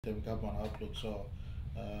government outlook. So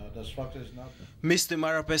the structure is not. Mr.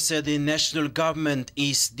 Marape said the national government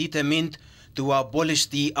is determined to abolish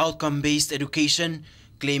the outcome-based education,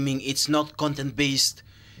 claiming it's not content-based.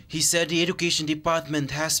 He said the education department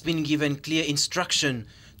has been given clear instruction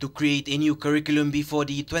to create a new curriculum before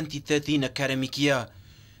the 2013 academic year,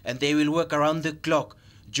 and they will work around the clock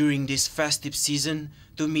during this festive season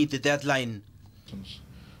to meet the deadline.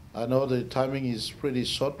 I know the timing is pretty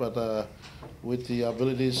short, but with the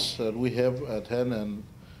abilities that we have at hand, and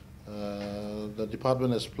the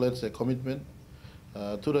department has pledged a commitment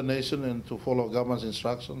to the nation and to follow government's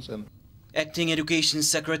instructions. And Acting Education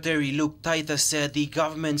Secretary Luke Taita said the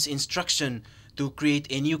government's instruction to create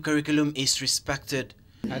a new curriculum is respected.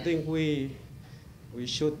 I think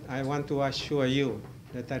I want to assure you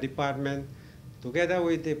that the department, together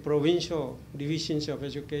with the provincial divisions of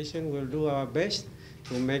education, will do our best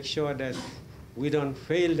to make sure that we don't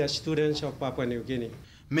fail the students of Papua New Guinea.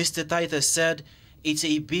 Mr. Taita said it's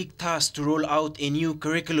a big task to roll out a new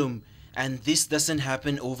curriculum, and this doesn't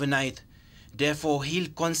happen overnight. Therefore, he'll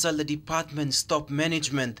consult the department's top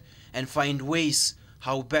management and find ways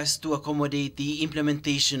how best to accommodate the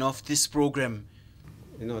implementation of this program.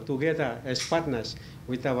 Together as partners,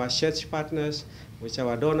 with our church partners, with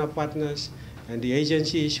our donor partners, and the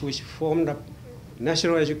agencies which form the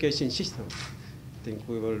national education system, I think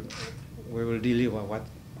we will deliver what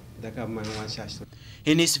the government wants us to.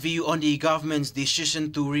 In his view on the government's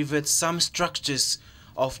decision to revert some structures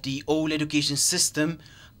of the old education system,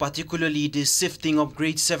 particularly the shifting of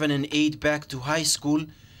grades 7 and 8 back to high school,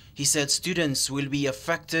 he said students will be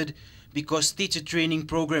affected because teacher training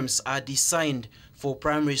programs are designed for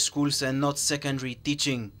primary schools and not secondary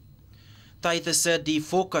teaching. Taita said the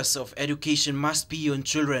focus of education must be on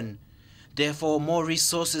children. Therefore, more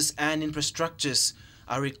resources and infrastructures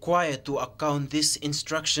are required to account these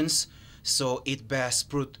instructions so it bears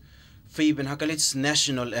fruit. Fabian Hakalits,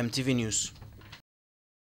 National MTV News.